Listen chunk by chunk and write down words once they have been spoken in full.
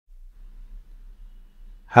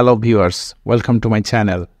Hello viewers, welcome to my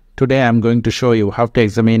channel. Today I am going to show you how to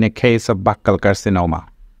examine a case of buccal carcinoma.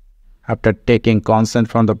 After taking consent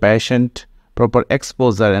from the patient, proper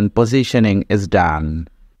exposure and positioning is done.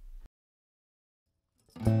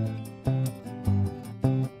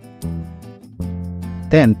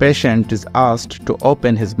 Then patient is asked to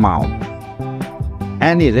open his mouth.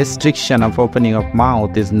 Any restriction of opening of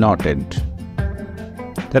mouth is noted.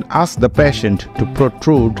 Then ask the patient to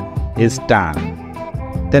protrude his tongue.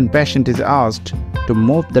 Then patient is asked to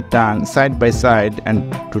move the tongue side by side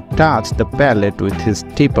and to touch the palate with his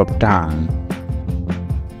tip of tongue.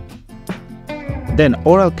 Then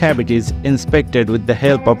oral cavity is inspected with the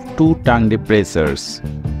help of two tongue depressors.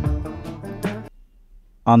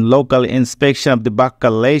 On local inspection of the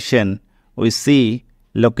buccal lesion, we see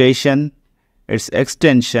location, its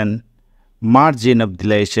extension, margin of the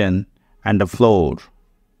lesion, and the floor.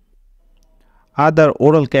 Other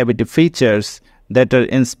oral cavity features that are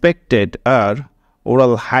inspected are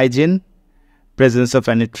oral hygiene, presence of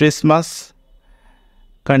any trismus,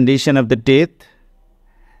 condition of the teeth,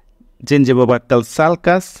 gingivobuccal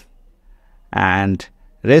sulcus, and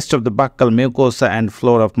rest of the buccal mucosa and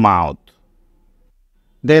floor of mouth.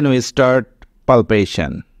 Then we start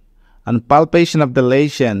palpation. On palpation of the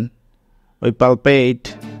lesion, we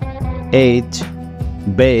palpate edge,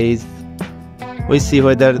 base. We see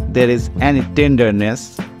whether there is any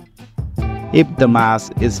tenderness. If the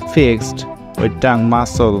mass is fixed with tongue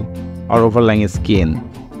muscle or overlying skin.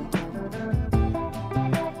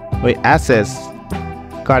 We assess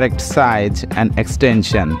correct size and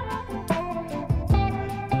extension.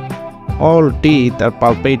 All teeth are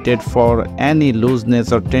palpated for any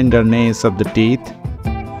looseness or tenderness of the teeth.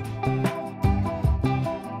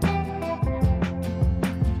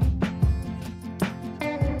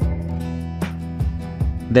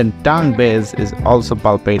 Then tongue base is also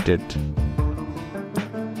palpated.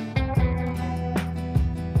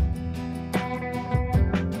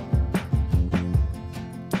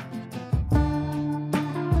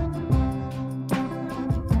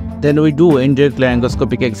 Then we do indirect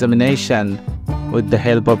laryngoscopic examination with the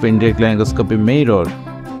help of indirect laryngoscopy mirror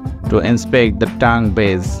to inspect the tongue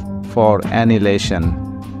base for any lesion.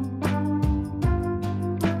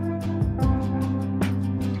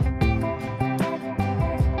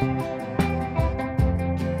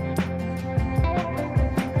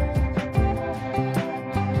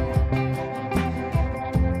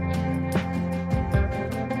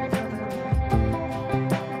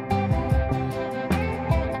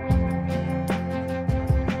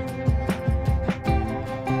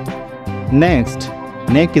 Next,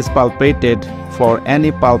 neck is palpated for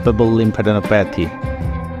any palpable lymphadenopathy,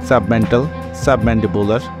 submental,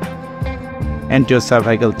 submandibular, anterior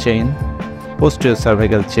cervical chain, posterior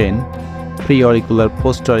cervical chain, preauricular,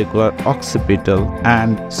 postauricular, occipital,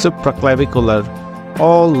 and supraclavicular.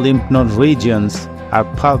 All lymph node regions are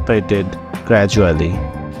palpated gradually.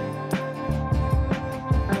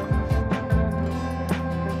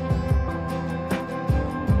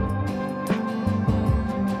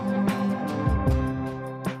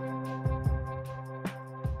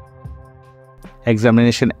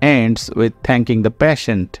 Examination ends with thanking the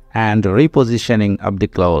patient and repositioning of the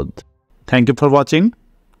cloth. Thank you for watching.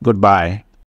 Goodbye.